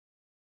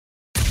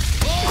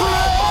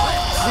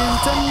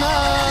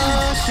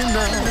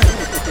international.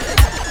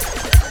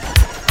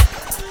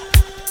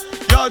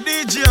 Yo,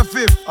 DJ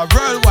Fifth, a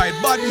worldwide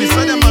badness,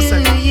 what them a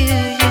say?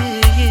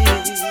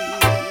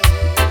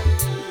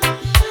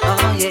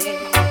 Oh yeah.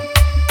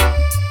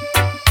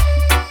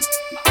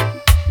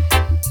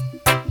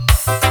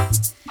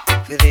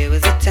 For there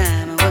was a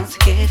time I was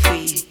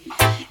carefree,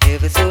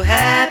 ever so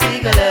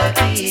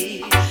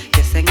happy-go-lucky,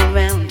 just hanging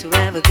around to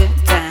have a good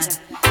time.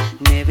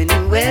 Never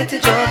knew where to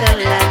draw the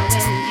line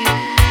when you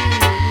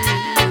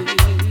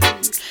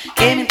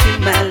came into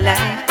my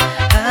life.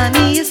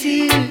 Honey, it's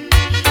you,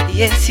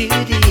 yes you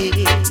did,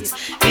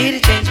 really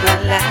changed my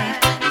life.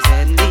 And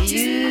suddenly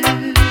you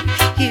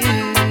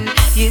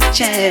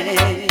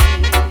changed.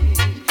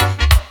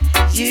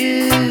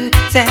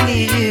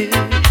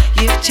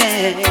 You've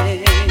changed.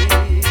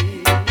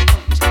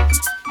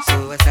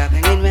 So I stopped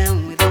hanging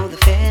around with all the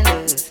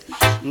fellas,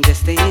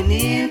 just staying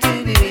in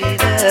to be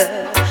with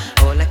her.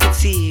 All I could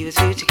see was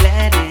future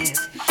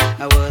gladness.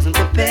 I wasn't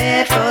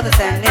prepared for the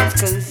silence,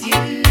 'cause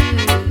you,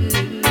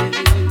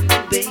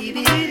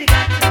 baby, really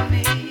got to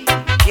me.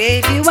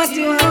 Gave you what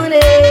you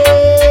wanted,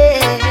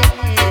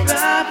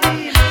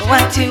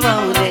 what you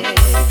wanted.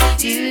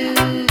 You,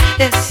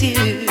 yes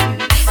you've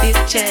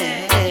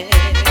changed.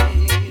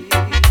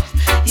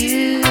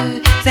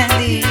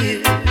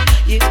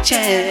 You've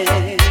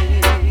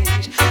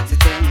changed. So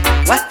tell me,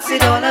 what's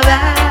it all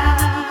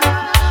about?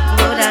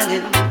 Oh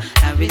darling,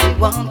 I really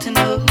want to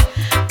know.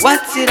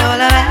 What's it all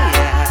about?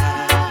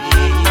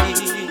 Yeah.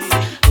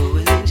 Oh,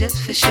 it ain't just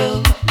for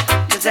show,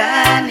 'cause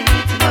I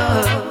need to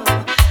know,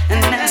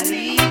 and I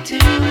need to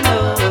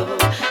know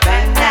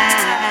right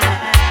now.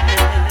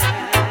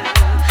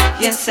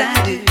 Yes I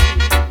do,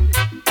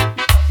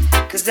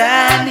 'cause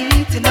I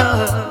need to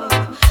know,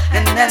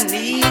 and I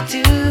need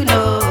to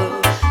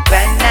know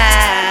right now.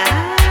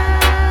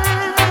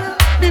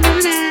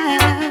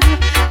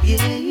 Yeah,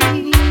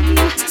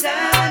 'cause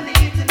I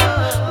need to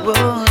know.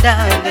 Oh,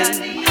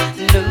 darling,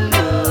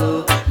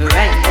 no,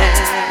 right now.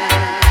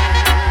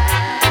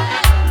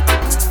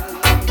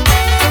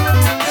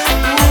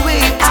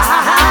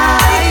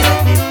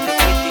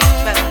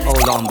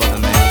 Hold on, brother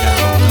man, you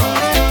gotta hold on.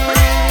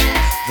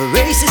 The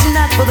race is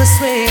not for the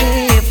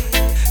swift,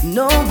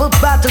 no, but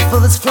battle for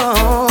the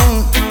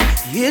strong.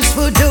 It's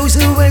for those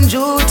who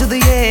endure to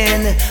the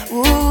end.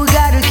 Ooh,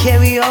 gotta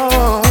carry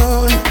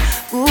on.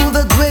 Ooh,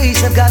 the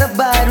grace I've gotta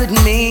abide with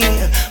me.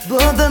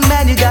 Brother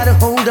man, you gotta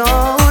hold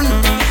on.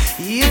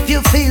 If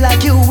you feel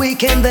like you're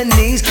weak in the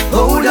knees,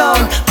 hold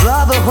on,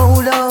 brother,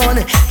 hold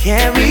on,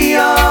 carry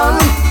on.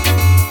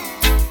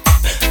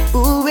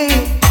 Ooh,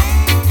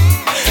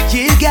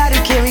 you gotta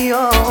carry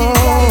on.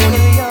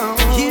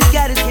 You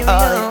gotta carry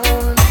on.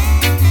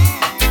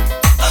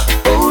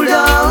 Hold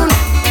on,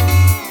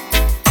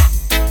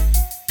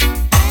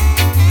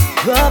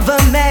 brother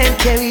man,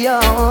 carry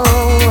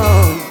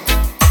on.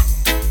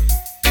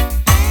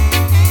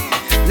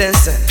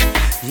 Listen,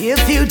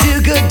 if you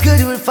do good,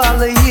 good will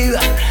follow you.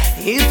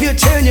 If you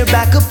turn your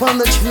back upon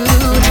the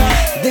truth,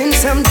 then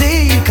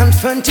someday you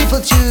confront you for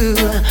true.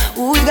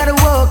 Ooh, you gotta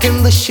walk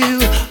in the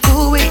shoe.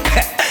 Ooh,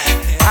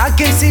 I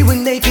can see with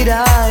naked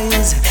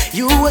eyes.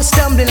 You were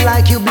stumbling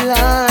like you're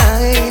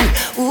blind.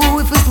 Ooh,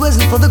 if it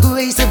wasn't for the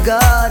grace of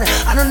God,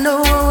 I don't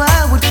know how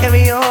I would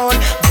carry on.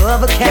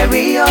 Brother,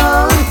 carry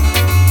on.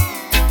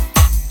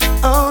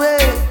 Oh,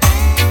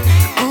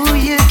 yeah. Ooh,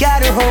 you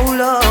gotta hold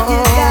on.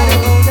 You gotta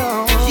hold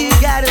on. You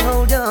gotta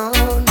hold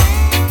on.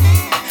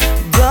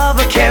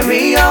 Brother,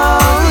 carry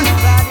on.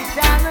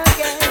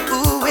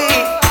 Ooh,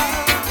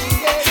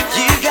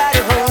 you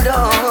gotta hold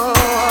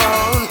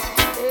on.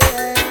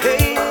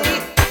 Hey,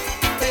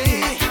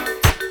 hey.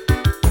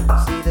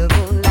 See the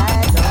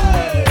moonlight on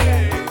me.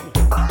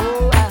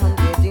 Oh, I'm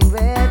getting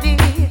ready.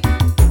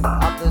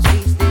 Up the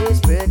streets they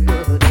spread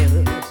good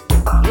news.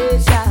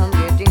 Yes,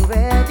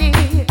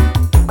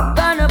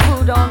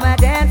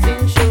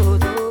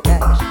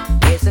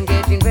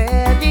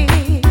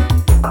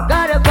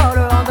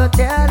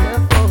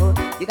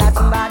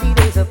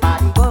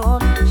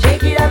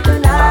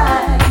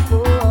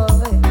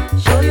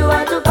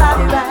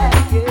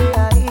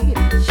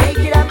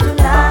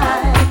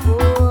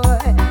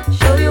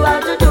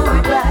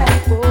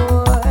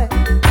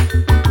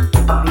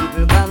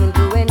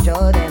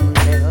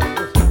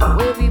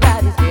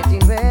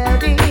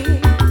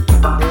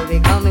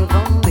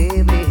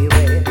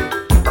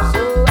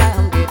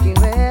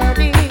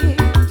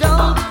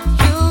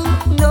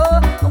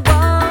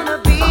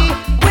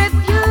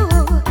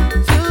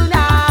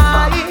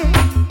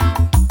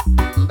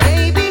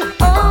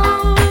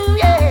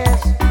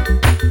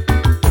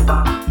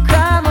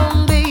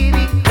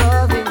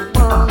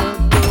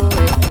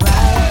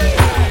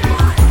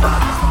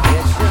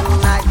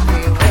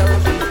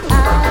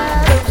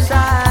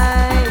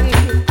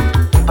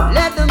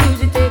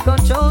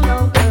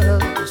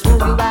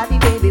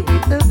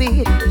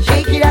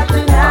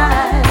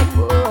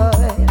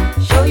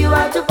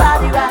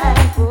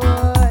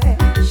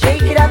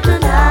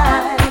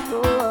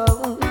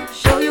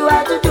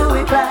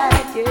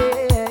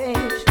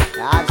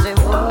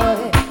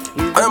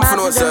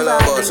 Marcel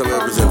Boss, I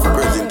represent for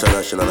Prez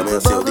International. I'm here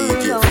to say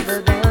DJ.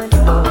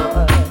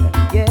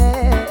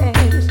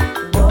 Yes,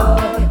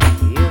 boy,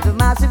 hear the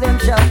massive them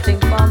shouting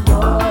for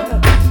more.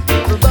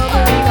 The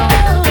bubbling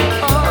on.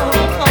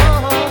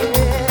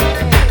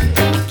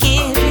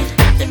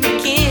 Let me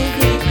give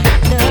it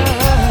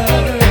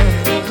love.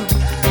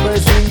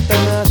 Prez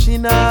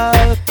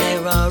International.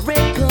 There are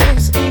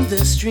ripples in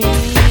the stream.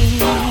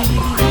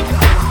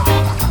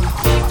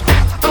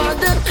 All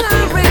the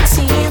currents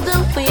in the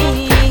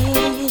wind.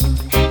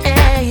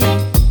 Hey,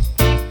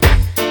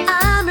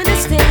 I'm in a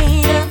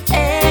state of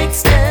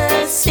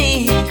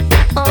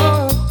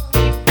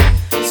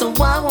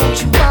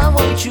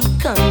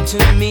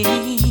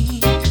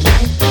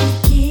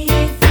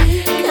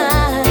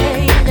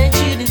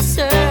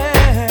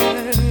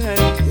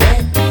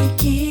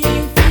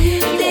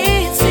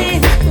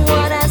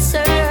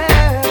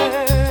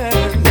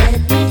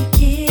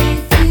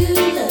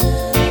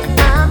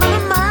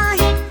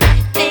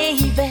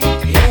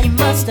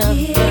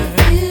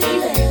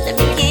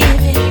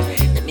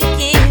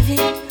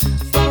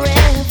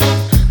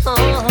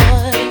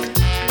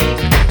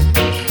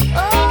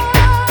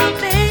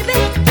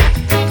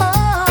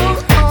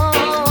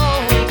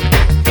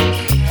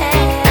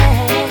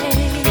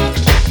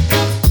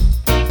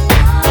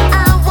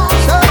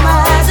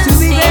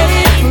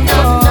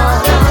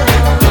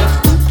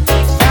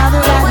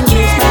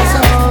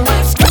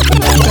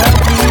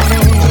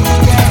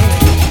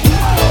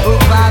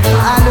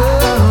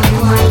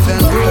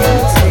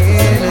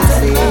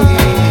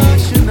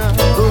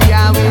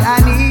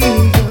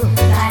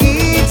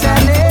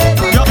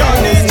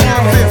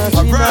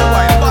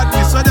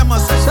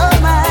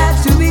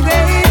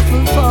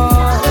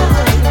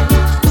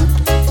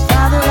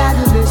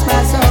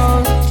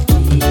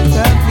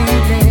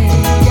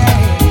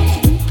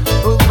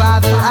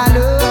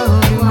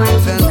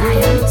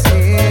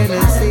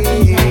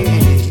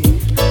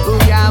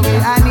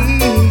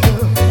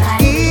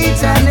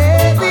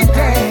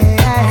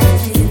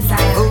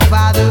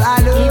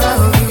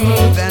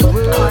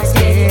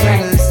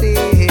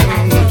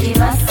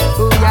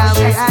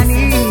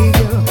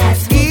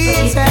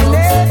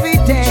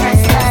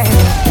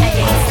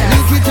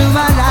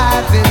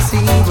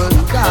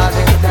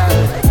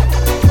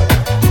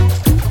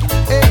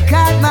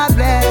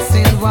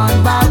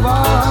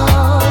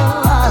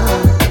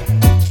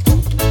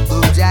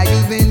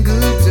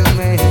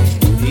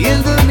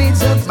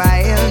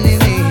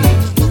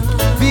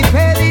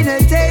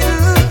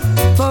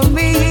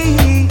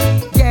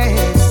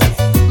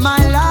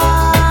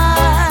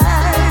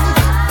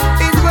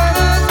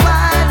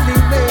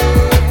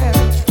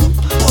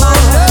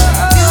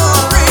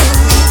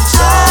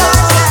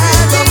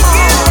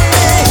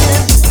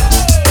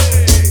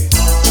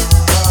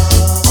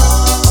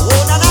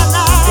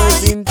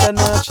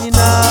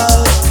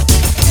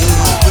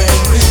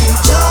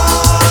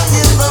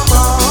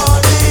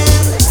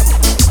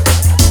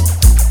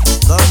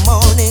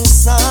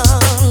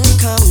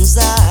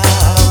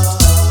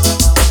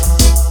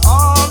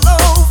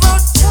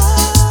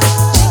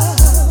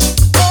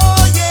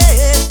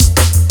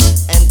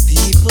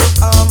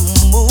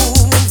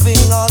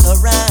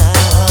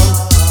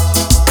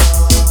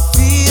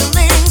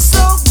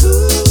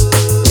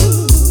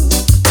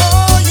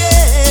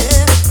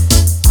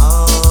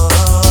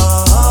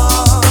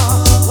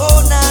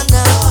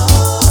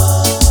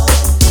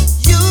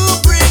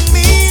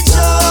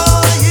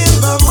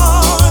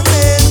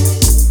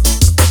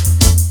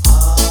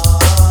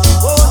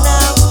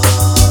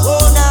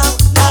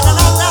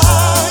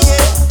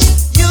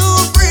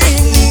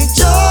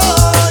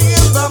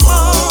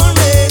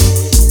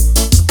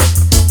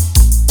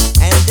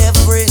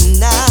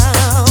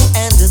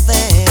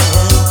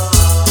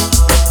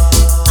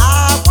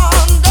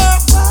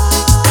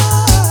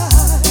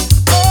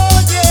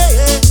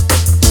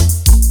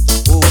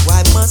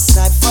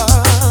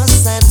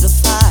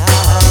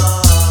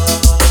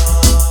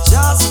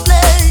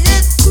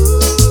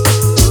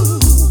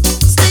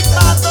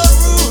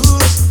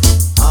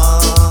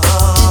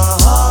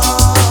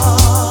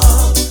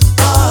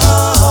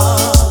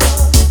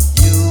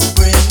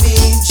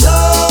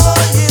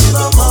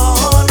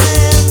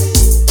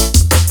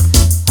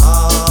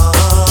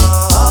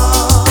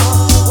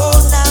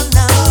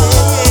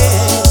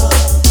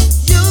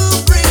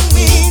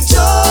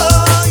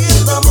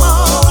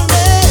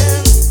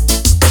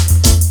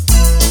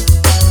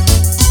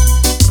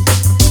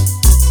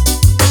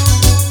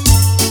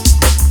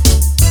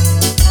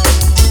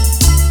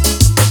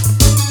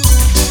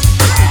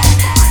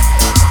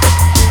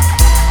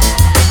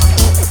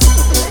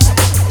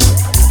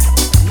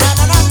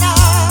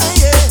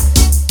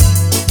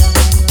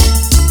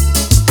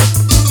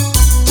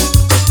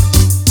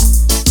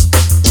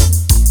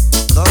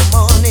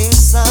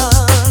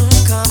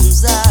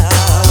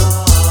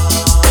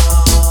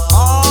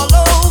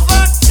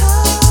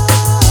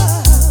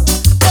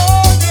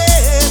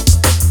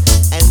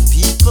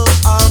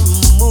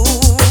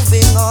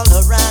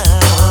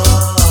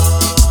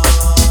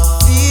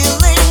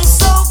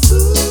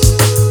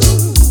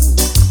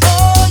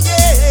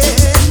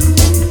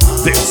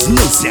There's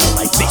no sound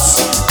like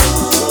this.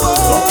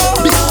 The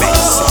Big Bang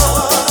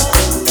sound.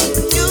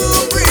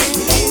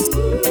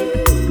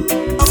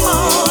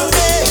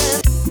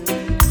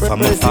 From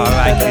afar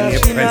I can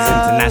hear Prez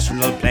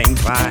International playing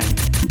fine.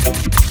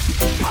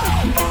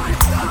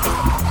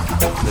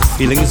 The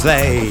feelings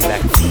lay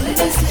back.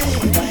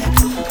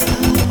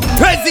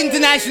 Prez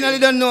International, you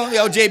don't know.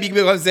 Yo, JB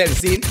Big on set,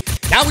 see?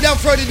 Now without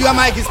further ado, I'm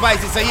Mikey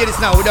Spicy, so hear this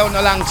now without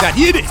no long chat.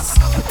 Hear this.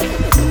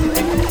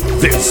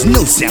 There's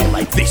no sound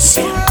like this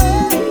sound.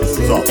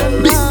 The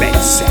Big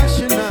Bang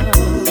sound.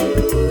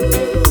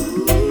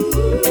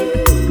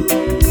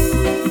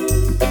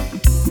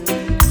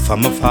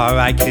 From afar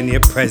I can hear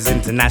Prez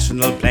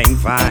International playing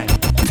fine.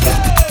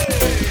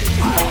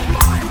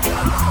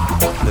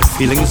 The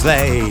feelings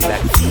lay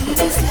back.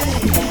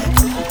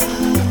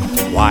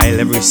 While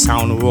every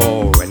sound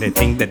roar and they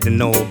think that they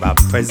know about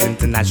Prez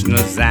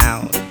International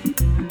sound.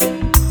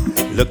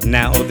 Look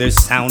now, their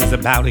sound's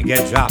about to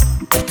get dropped.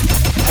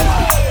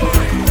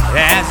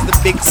 That's the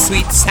big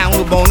sweet sound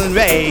of bone and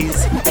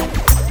rays.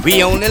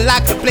 We only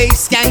like to play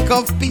skank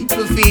of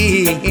people's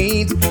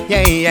feet.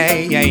 Yeah, yeah,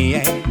 yeah,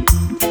 yeah.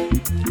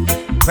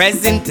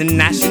 Prez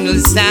International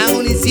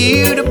sound is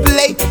here to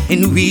play,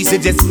 and we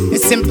suggest a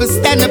simple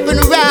stand up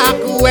and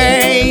rock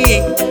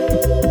away.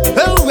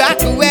 Oh,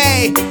 rock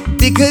away,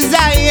 because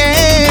I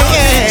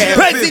am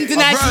Prez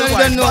International. You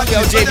don't know what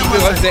your JD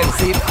will say.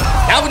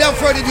 Now without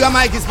further ado, I'm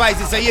Mikey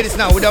Spicy, so hear this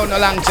now without no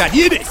long chat.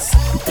 Hear this.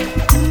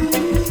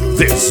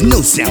 There's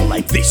no sound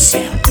like this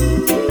sound.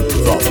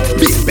 The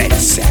Big Bang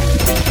sound.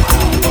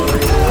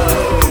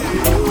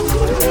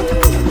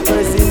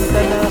 Prez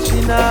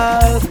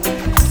International.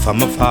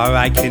 From afar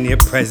I can hear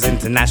Prez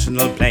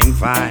International playing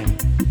fine.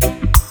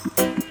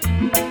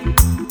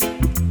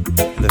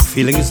 The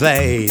feelings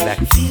lay back.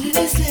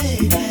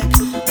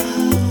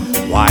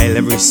 While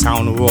every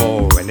sound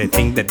roar and they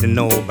think that they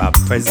know about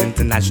Prez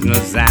International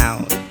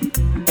sound.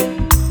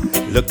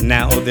 Look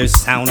now, their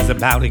sound's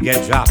about to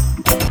get dropped.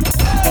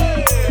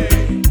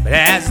 But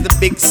as the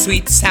big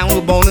sweet sound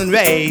of bone and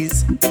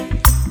rays,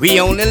 we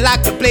only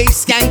like to play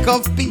skank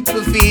of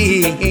people's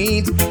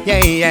feet.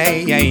 Yeah, yeah,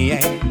 yeah,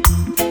 yeah.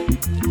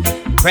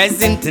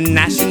 Prez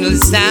International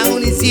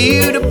sound is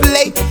here to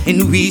play,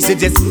 and we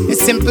suggest a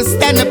simple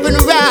stand up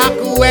and rock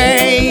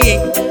away.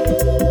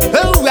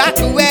 Oh, rock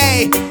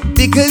away,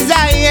 because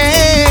I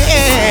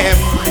am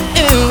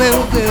too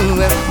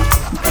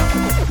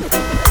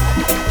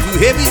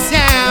heavy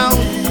sound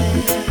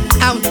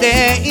out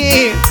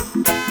there,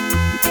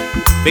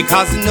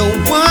 because no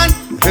one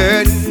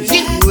heard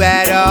you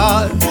at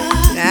all,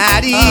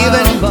 not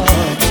even.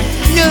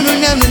 No, no,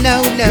 no, no,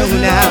 no, no,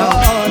 no.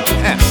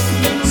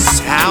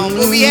 Sound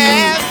we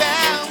have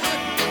found.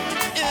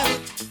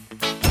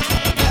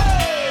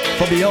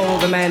 For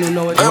behold the man who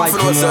knoweth I'm right for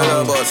from no sound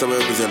wrong. about some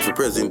represent for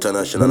Prez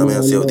International. And I'm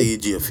going to say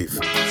DJ Fifth.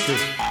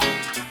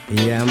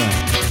 Yeah, man.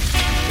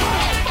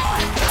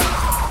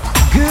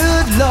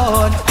 Good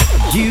Lord,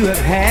 you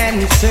have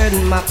answered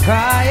my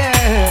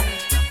prayer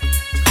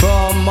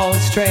from all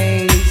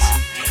strains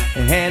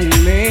and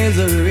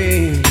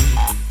misery.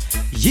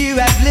 You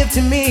have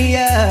lifted me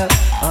up,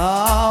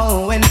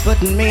 oh, and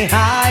put me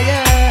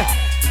higher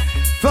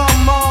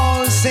from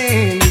all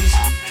sins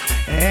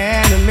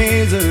and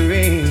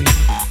misery.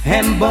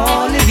 Am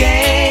born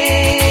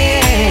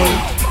again.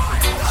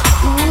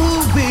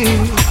 Ooh,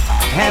 baby,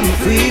 am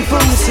free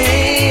from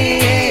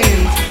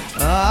sin.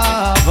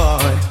 Oh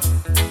boy,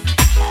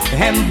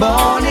 am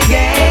born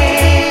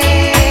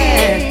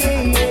again.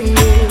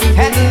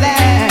 At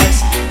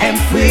last, am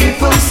free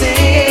from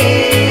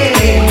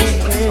sin.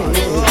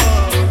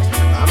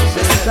 I'm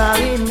so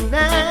sorry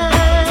now.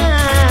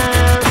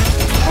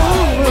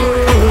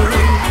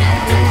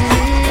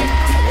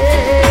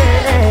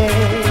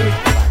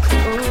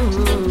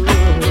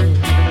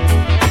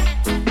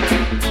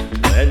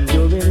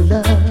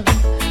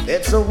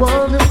 It's a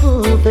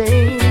wonderful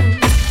thing.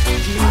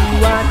 You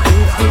are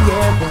things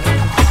together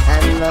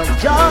and the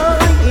joy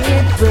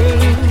it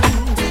brings.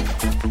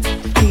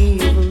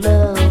 Feel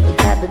love and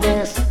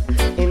happiness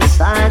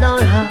inside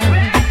our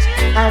hearts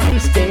as we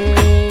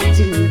stay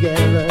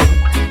together.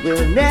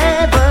 We'll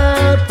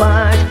never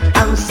part.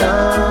 I'm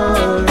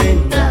sorry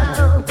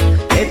now.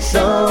 It's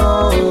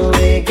all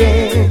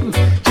again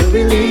to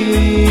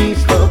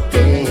release the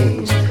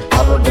pains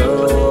of a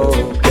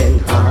broken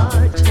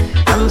heart.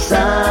 I'm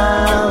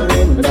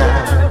sorry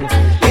now.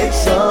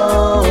 It's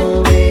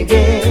all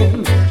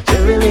again to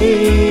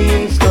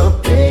release the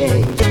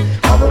pain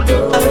of a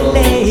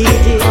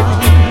broken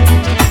heart.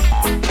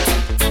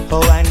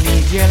 Oh, I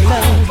need your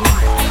love.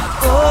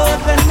 Oh,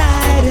 the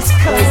night is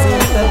cold.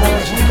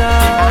 I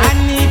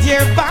need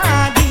your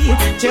body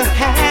to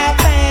have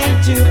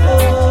and to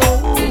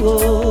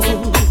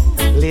hold.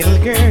 Little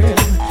girl,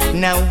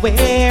 now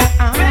where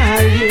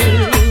are you?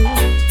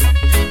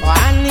 Oh,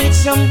 I need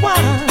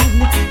someone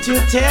to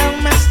tell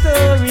my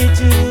story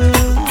to.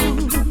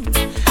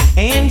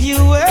 And you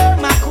were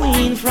my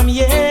queen from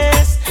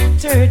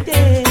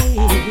yesterday.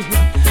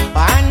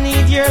 I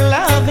need your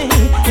loving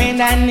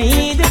and I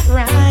need it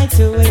right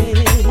away.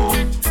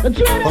 Oh,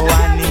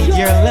 I need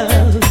your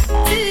love.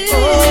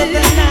 Oh,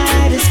 the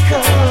night is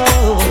cold.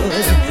 Oh,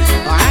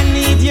 I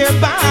need your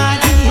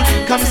body.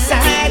 Come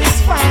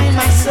satisfy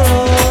my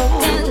soul.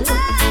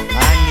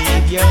 I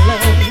need your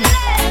love.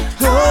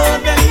 Oh,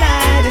 the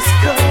night is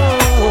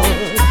cold.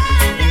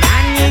 And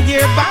I need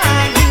your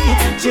body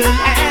to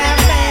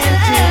have and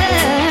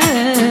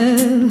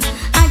to.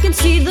 I can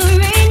see the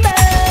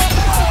rainbow.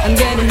 I'm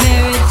getting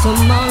married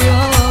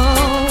tomorrow.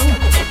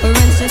 For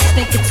instance,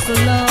 take it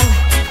slow.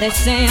 They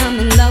say I'm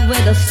in love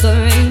with a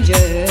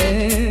stranger.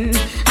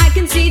 I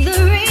can see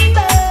the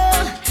rainbow.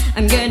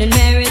 I'm getting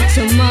married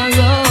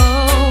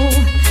tomorrow.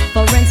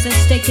 For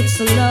instance, take it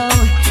slow.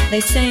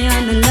 They say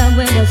I'm in love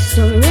with a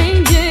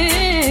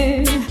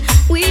stranger.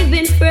 We've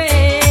been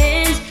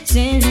friends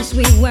since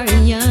we were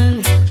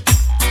young.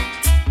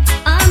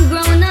 I'm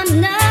grown up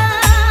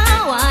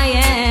now. I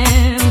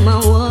am a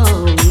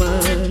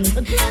woman.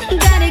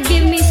 Gotta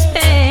give me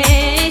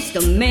space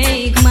to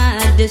make my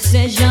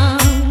decision.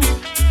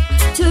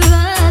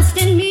 Trust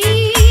in me,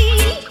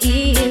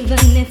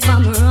 even if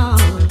I'm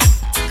wrong.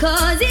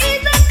 Cause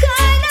he's the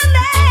kind of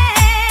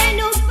man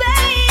who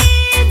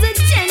pays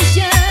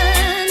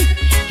attention.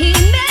 He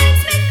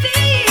makes me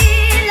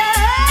feel a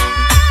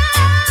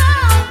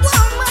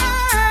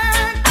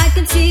woman. I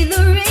can see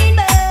the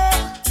rainbow.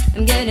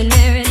 I'm getting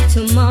married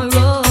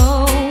tomorrow.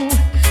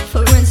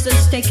 For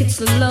instance, take it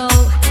slow.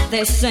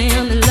 They say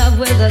I'm in love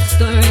with a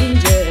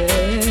stranger.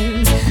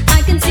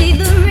 I can see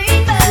the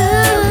rainbow.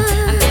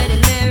 I'm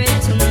getting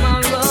married tomorrow.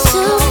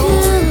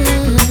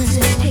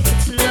 Just take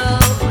it slow.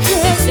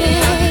 They say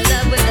I'm in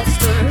love with a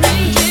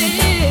stranger.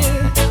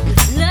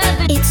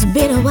 It's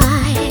been a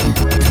while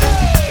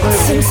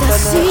since I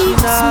see you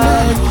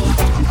smile.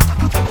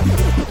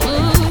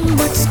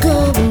 What's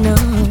going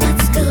on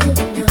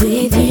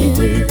with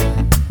you?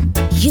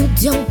 You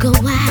don't go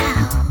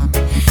out,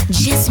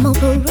 just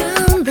mope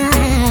around the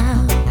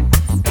house.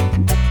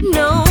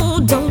 No,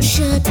 don't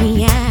shut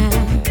me out.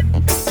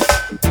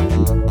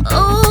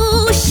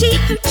 Oh, she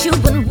hurt you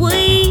in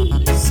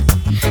ways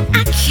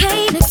I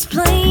can't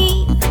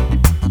explain.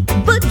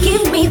 But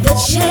give me the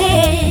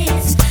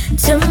chance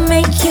to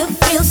make you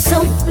feel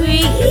so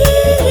free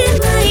in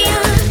my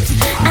arms.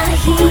 I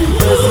hear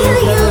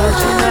your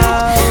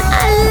heart.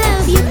 I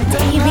love you,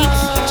 baby.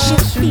 Can't you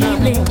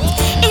feel it?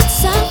 It's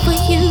all for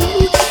you.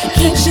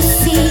 Can't you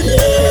see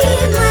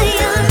in my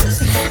arms?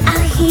 I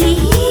hear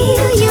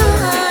your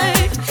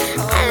heart.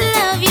 I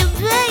love you,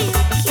 baby.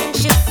 Can't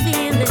you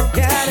feel it?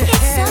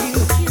 It's all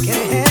for you.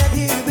 Can't have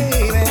you,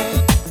 baby.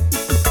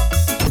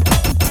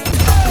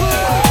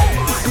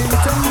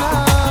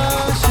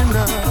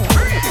 International.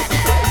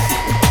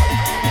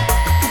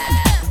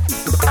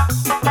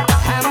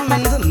 I'm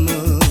in the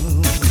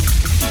mood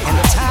and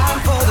the time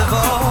for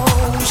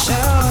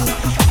devotion.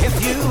 If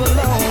you were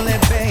lonely,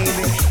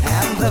 baby,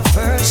 I'm the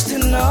first to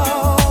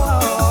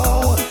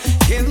know.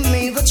 Give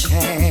me the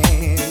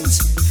chance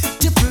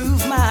to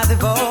prove my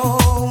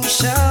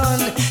devotion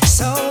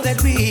so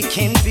that we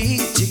can be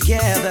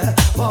together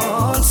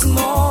once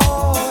more.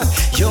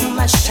 You're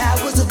my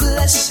showers of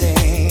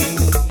blessing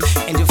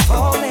and you're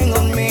falling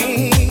on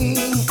me.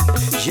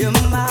 You're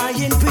my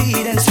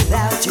ingredients.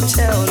 Without you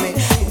tell me,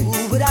 who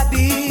would I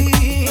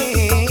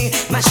be?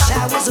 My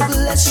showers of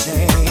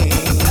blessing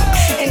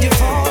and you're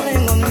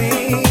falling on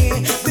me.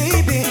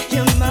 Baby,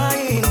 you're my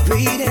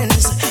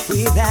ingredients.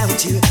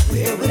 Without you,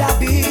 where would I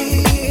be?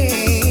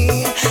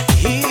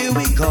 Here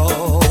we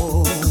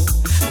go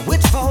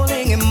with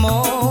falling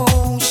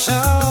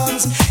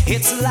emotions.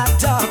 It's like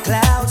dark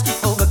clouds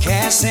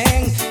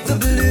overcasting the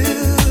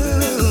blue.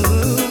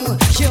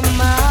 You're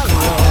my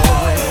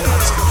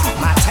rose,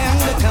 my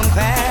tender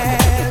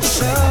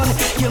compassion.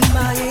 You're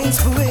my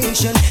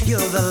inspiration.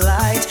 You're the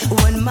light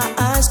when my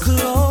eyes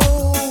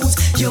close.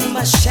 You're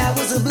my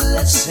showers of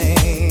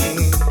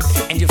blessing,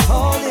 and you're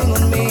falling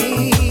on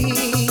me.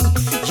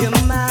 You're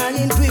my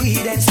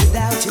ingredients.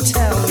 Without you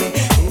tell me,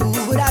 who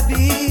would I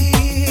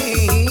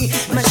be?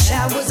 My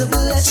showers of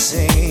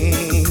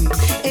blessing,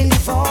 and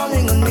you're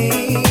falling on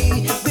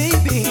me.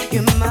 Baby,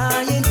 you're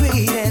my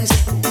ingredients.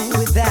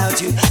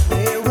 Without you,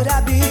 where would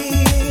I be?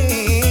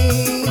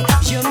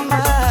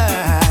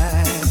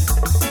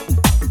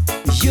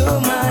 You're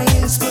my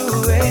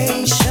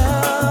inspiration.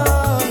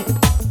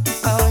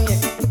 Oh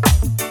yeah.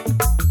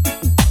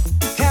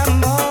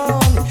 Come on.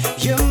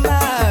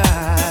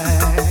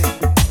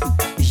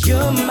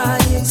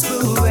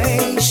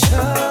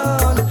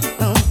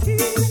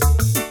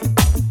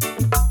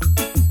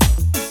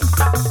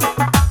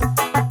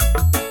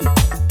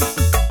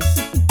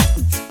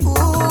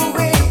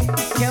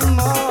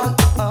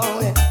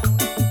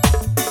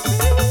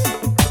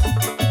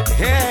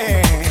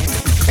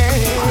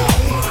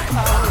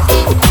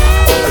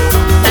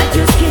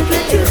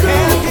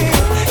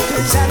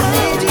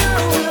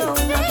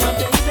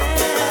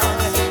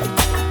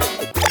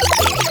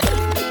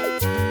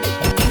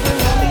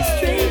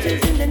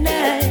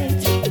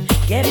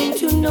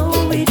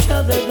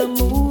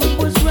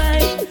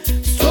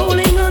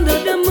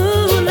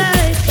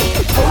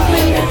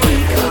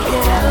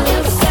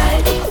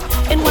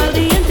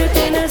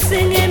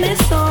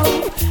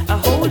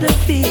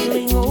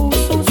 feeling oh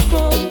so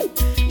strong.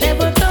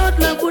 Never thought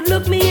love would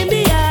look me in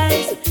the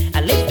eyes.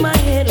 I lift my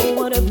head, oh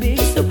what a big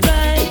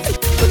surprise.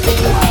 But they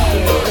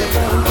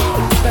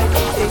try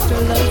to take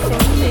your love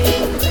from me.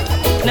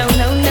 Now,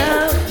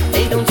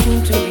 they don't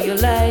seem to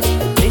realize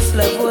this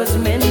love was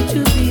meant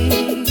to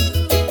be.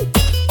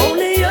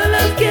 Only your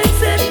love can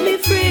set me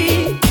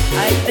free.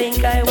 I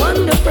think I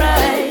won the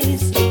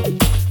prize.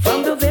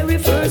 From the very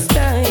first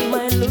time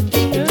I looked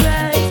in your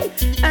eyes,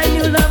 I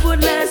knew love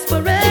would last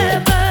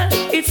forever.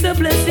 It's a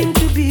blessing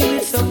to be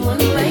with someone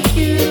like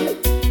you.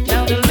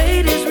 Now the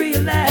ladies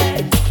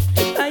realize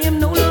I am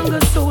no longer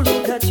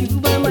solo, got you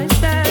by my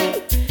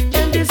side.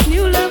 And this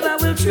new love I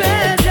will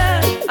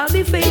treasure. I'll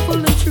be faithful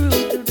and true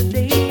till the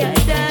day I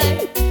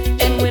die.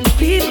 And when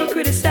people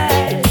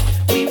criticize,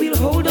 we will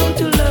hold on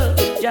to love,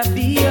 just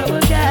be our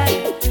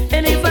guide.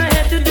 And if I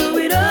had to do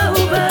it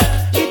over,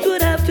 it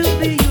would have to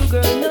be you,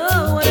 girl.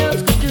 No one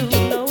else could do.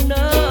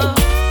 No,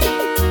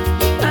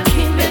 I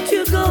can't let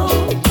you go.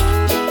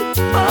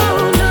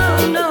 Oh no,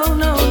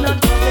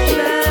 not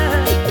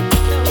that.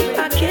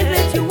 I can't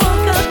let you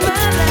walk out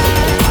my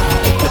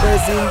life.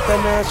 Prez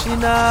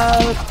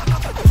International.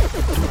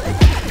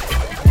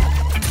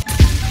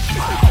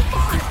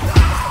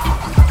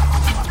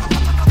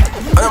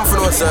 I'm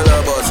from outside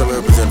our boss, I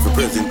represent for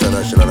Prez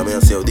International. I'm here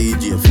to say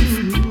DJ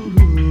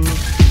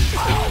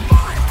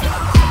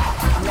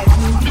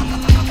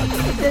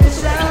There's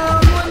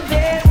someone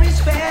very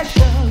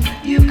special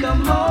you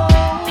come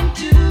home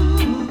to.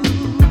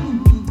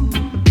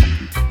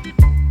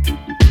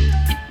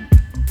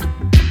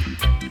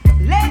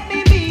 Let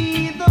me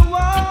be the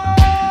one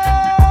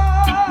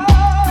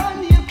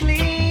you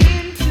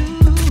cling to.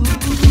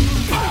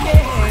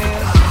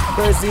 Yeah.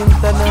 Prez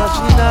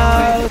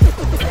International.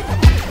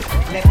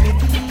 Let me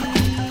be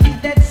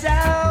that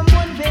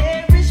someone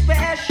very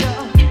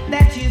special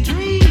that you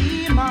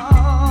dream of.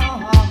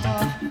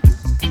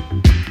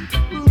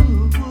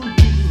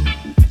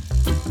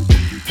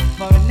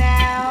 For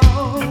now,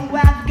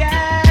 I've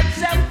got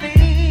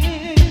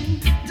something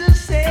to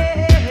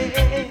say.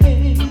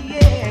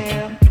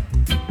 Yeah.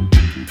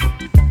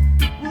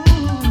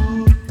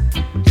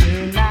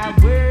 Turn my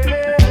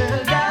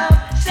world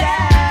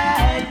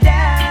upside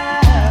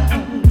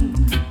down.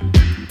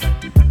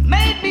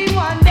 Made me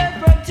wonder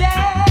from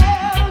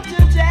town to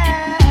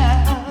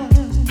town.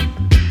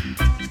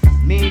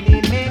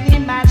 Many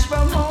miles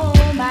from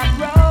home I've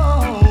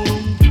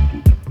roamed.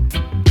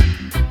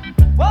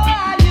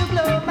 Why you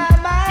blow my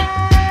mind?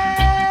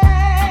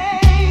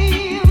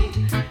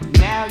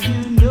 Now you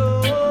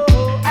know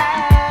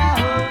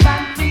how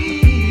I'm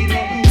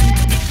feeling.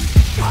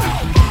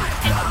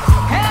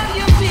 How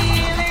you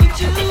feeling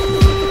too?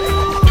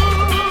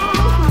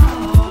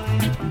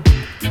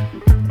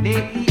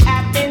 Lately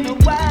I've been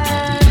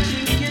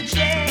watching you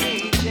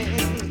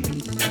changing.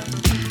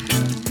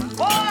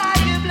 Why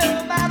you blow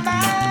my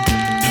mind?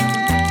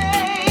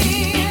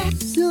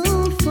 So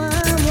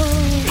far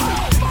away,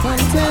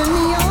 come turn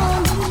me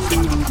on.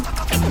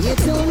 You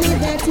told me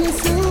that you're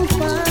so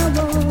far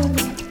away.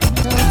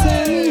 Come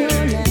turn me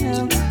on now.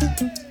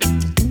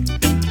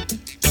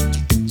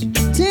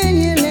 Turn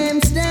your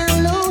lamps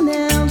down low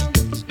now.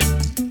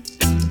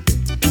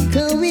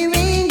 'Cause we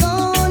ain't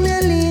gonna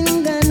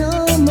linger no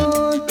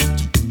more.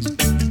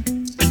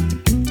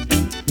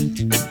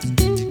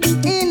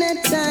 In a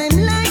time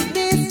like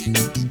this,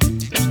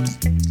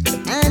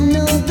 I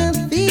know the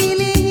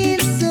feeling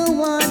is so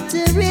hard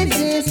to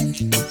resist.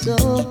 So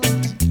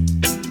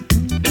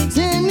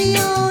turn me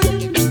on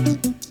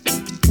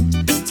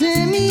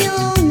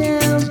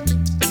now.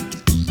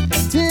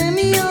 Turn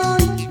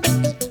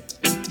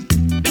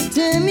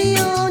me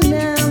on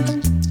now.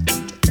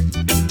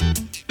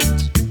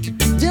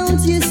 Don't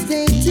you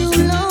stay too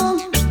long.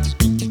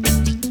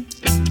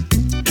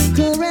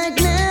 'Cause right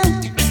now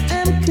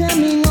I'm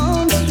coming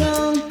on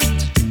strong.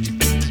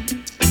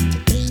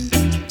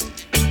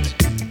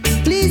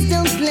 Please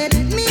don't let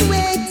me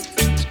wait.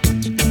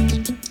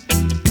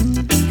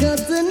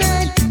 'Cause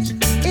tonight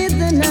is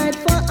the night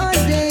for our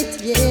date,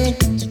 yeah.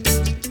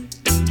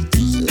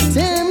 So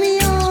turn me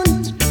on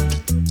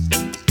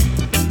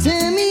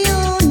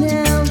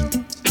now.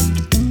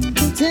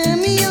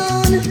 Turn me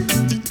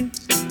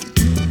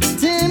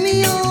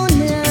on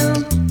now.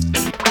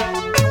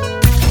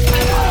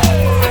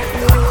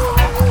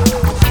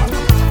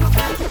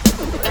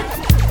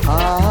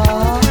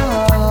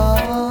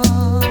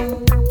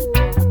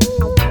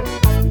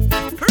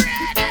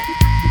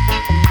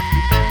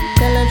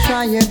 Tell her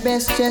try your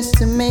best just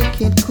to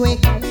make it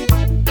quick.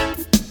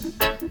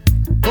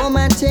 Come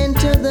attend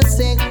to the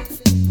sick.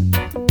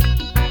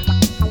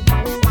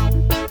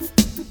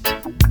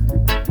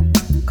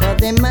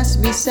 There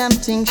must be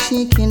something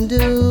she can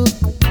do.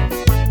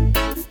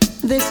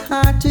 This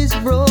heart is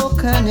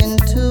broken in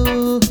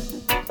two.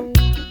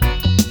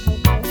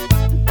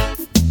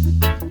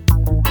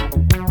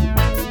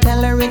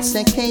 Tell her it's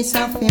a case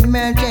of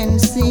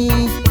emergency.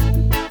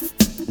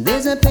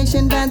 There's a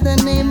patient by the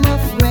name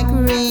of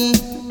Gregory.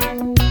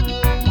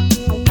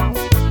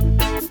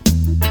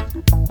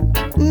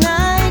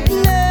 Night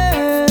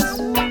nurse,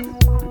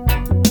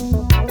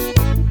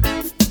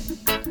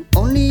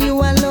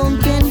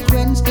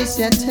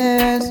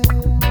 setters.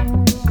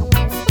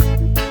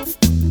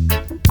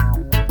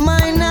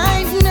 My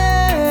night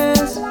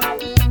nurse.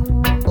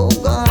 Oh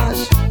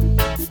gosh,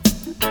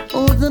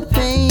 oh the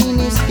pain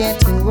is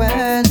getting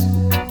worse.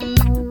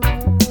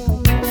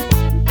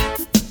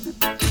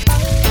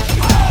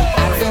 I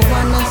don't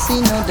wanna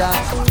see no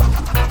doctor.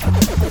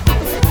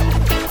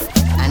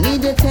 I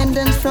need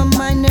attendance from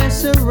my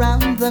nurse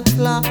around the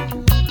clock.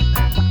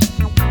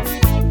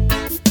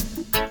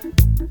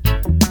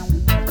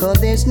 'Cause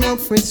there's no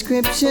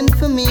prescription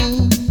for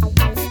me.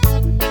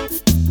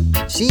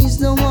 She's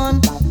the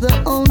one, the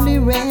only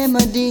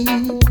remedy.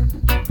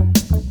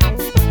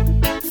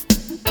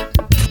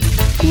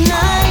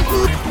 Night.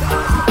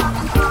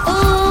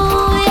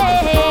 Ooh,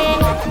 yeah.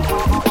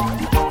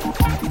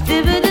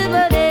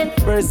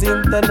 Prez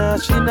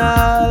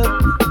International.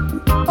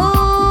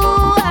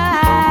 Ooh,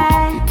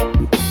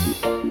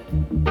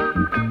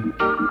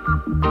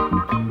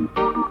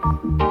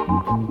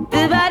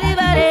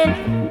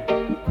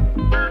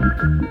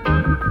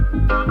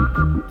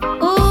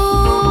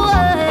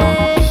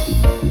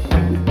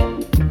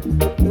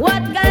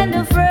 what kind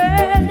of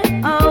world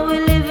are we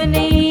living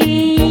in?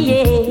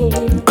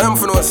 Yeah. I'm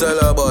from North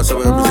Side Boss, I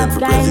represent for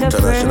Prez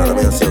International. I'm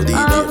here to say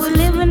Are we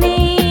living in?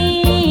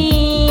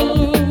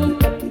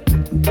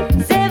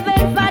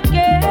 7 fat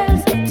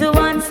girls to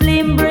 1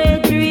 slim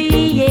bravery,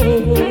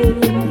 yeah.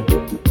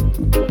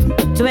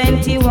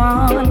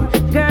 21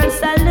 girls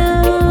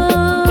salute.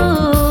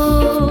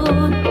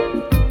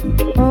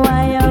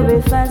 Why are we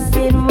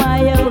fasting? Why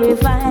are we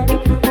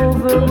fighting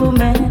over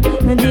women?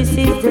 This is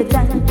the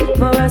time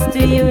for us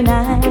to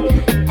unite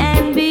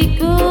and be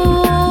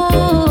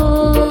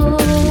cool.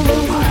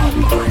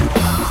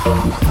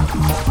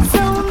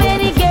 So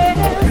many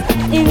girls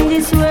in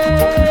this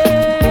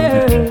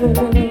world.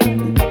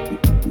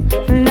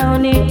 No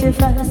need to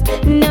fuss,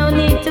 no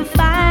need to fight.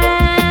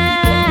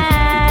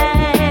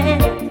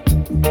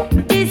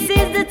 This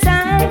is the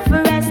time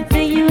for us to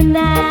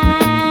unite.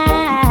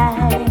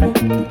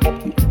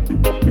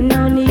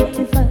 No need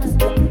to fuss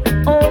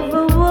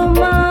over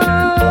woman.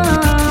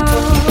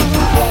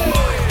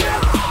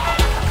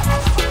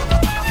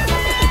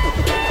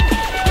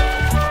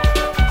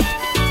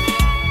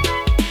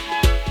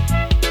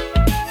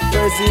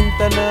 Prez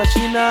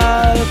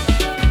International.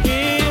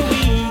 Here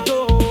we go,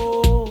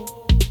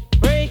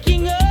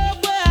 breaking up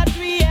what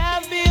we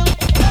have built,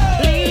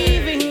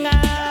 leaving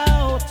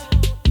out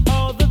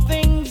all the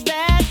things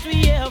that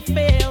we have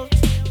felt.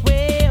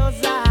 Where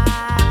was I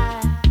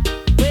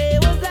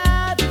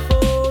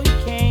before you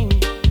came?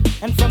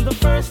 And from the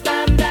first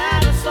time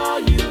that I saw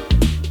you,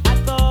 I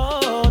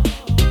thought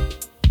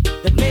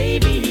that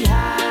maybe I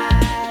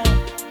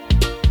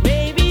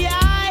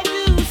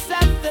do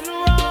something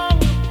wrong.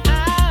 I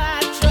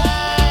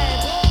tried,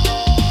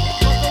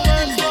 but the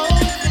words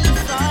won't in the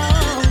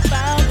song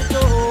found the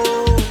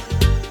door,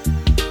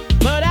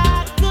 but I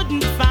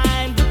couldn't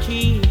find the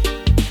key.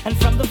 And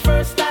from the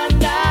first time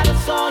that I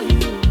saw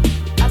you,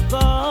 I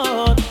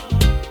thought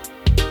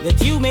that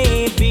you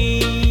may be.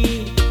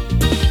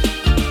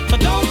 But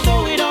don't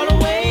throw it all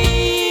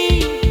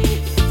away.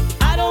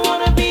 I don't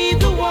wanna be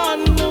the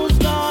one who's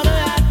gonna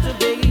have to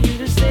beg you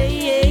to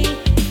stay.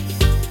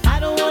 I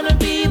don't wanna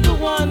be the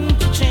one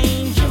to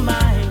change your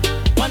mind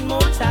one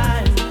more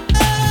time.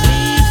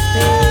 Please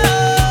stay.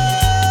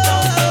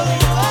 Don't throw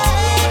it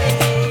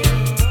away.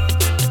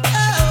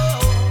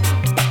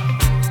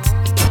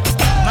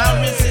 My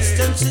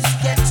resistance is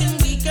getting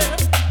weaker.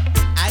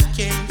 I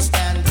can't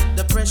stand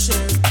the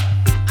pressure.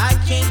 I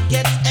can't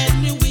get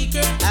any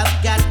weaker. I've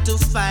got to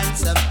find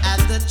some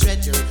other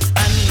treasure.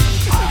 I need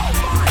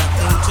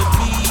nothing to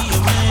be a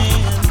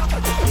man,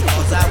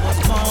 because I was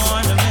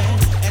born a man,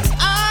 and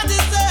I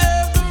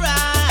deserve the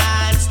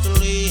rights to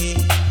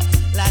live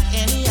like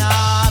any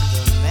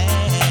other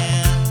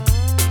man.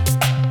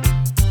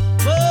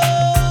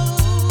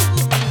 Whoa,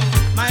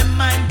 my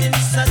mind in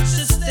such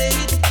a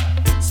state.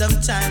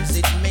 Sometimes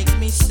it makes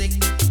me sick.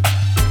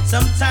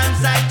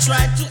 Sometimes I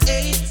try to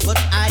aid, but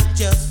I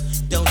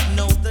just don't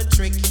know the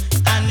trick.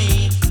 I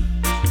need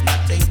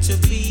nothing to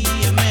be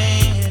a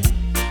man,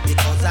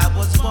 because I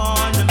was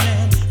born a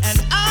man, and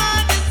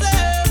I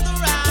deserve the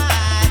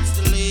rights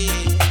to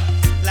live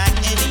like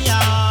any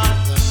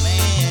other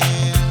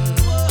man.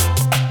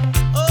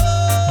 Oh,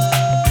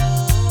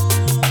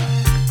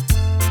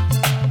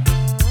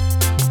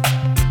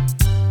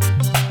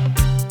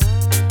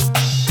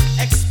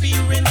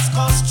 experience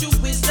cost you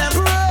wisdom.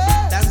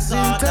 Thank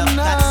God I've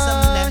got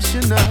some left.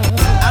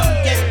 I'm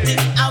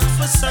getting out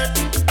for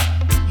certain.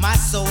 My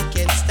soul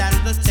can stand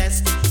the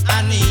test.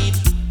 I need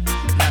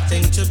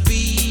nothing to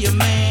be a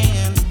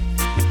man,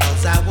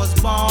 because I was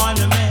born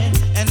a man,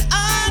 and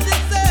I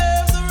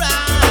deserve the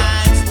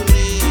rights to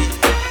live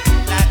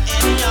like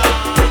any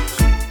other.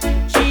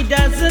 She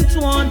doesn't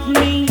want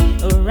me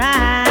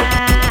around.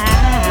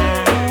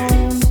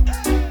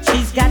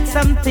 She's got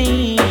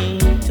something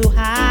to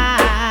hide.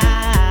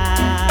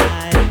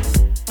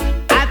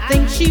 I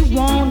think she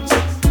wants a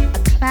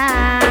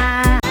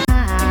clown,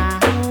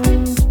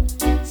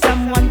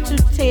 someone to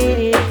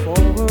take for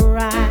a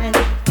ride.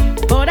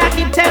 But I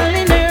keep telling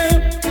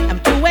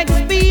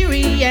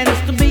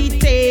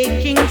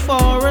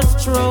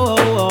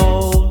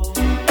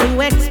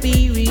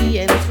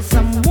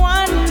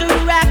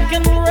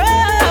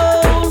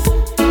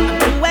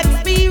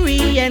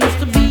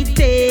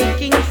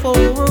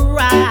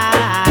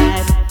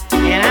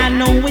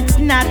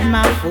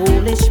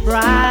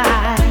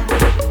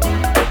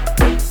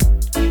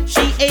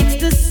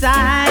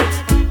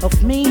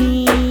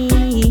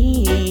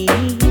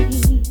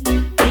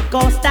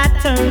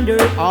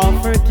murder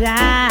of her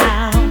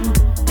down.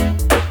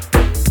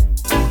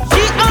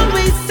 She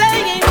always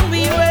saying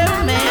we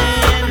were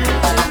meant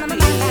to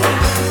be.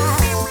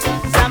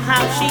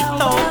 Somehow she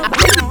thought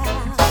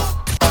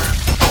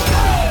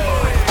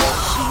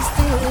she's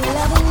still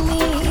loving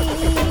me,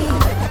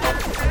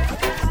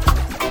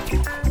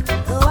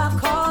 though I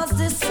caused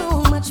her so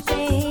much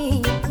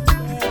pain.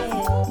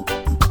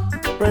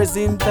 Prez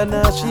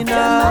International.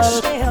 My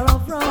share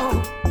of wrong,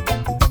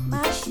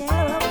 my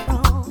share of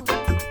wrong,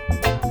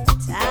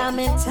 time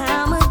and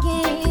time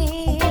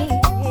again.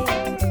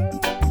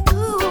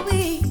 Ooh,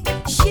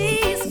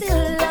 she's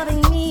still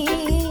loving me,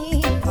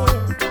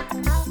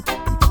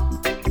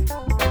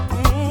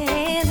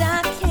 and I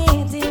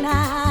can't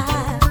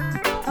deny.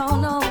 Oh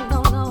no,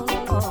 no, no,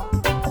 no.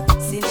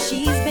 Since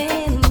she's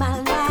been in my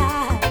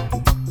life,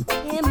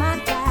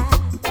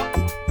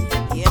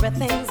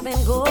 everything's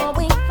been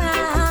going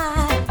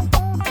fine.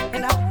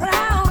 And I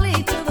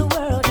proudly to the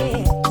world,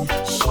 yeah,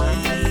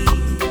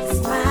 she's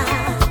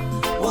mine,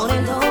 one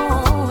and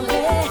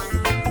only.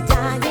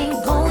 I ain't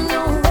going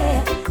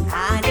nowhere,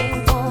 I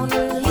ain't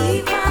gonna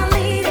leave my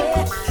lady.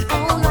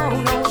 Oh no,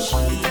 no,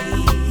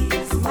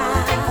 she's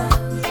mine,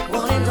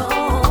 one and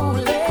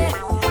only.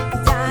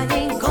 I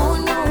ain't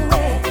going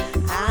nowhere,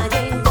 I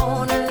ain't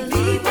gonna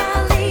leave my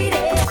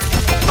lady.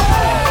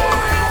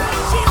 Oh,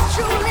 she's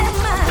truly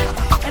mine,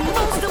 and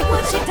most of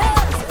what she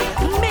does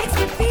makes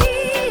me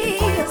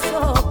feel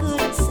so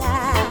good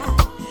inside.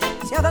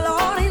 Tell the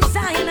Lord in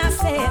Zion, I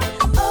said,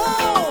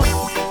 oh,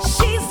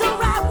 she's the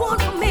right one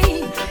for me.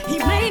 He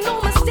made no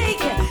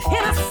mistake,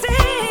 and I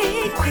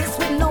say this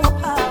with no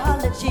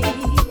apology.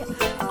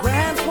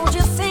 Gramps, won't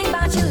you sing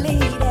about your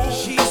lady?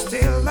 she's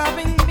still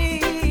loving me,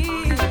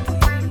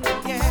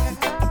 yeah.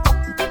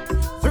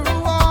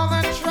 Through all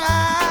the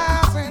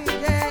trials and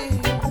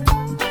gains,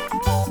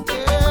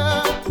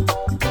 yeah.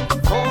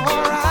 For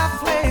I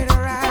played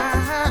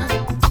around,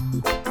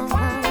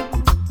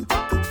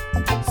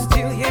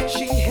 still yet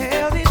she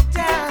held it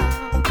down.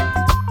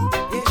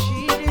 Yes,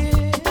 she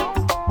did.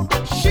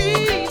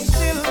 She's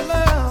still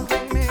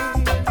loving me,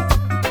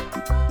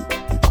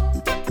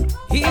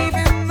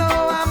 even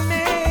though I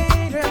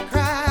made her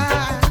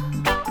cry.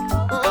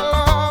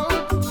 Oh,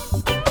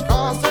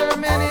 caused her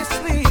many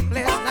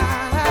sleepless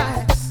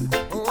nights.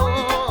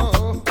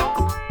 Oh,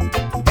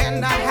 and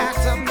I had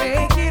to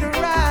make it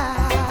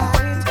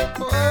right.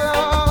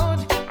 Oh,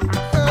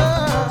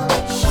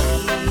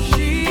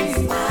 she's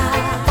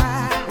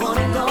mine, One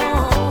and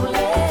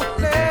only.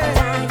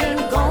 I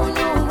ain't going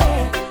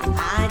nowhere,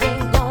 I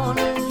ain't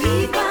gonna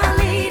leave my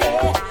lady.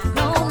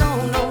 No, no,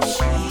 no,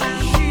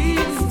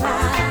 she's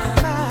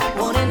mine,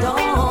 one and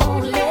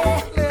only.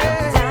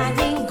 I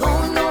ain't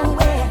going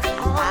nowhere,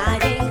 I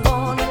ain't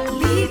gonna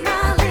leave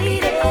my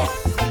lady.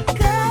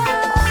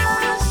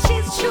 'Cause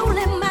she's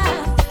truly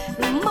mine,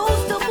 and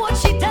most of what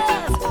she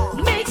does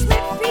makes me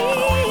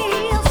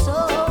feel so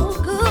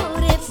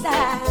good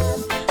inside.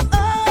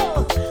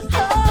 Oh,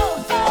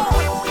 oh,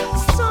 oh,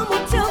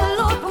 someone tell the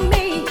Lord for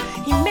me,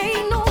 he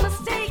made no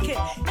mistake,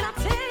 and I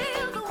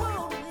tell the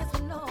world with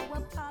no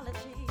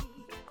apology.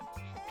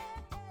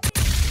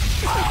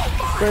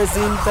 Prez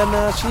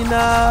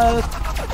International.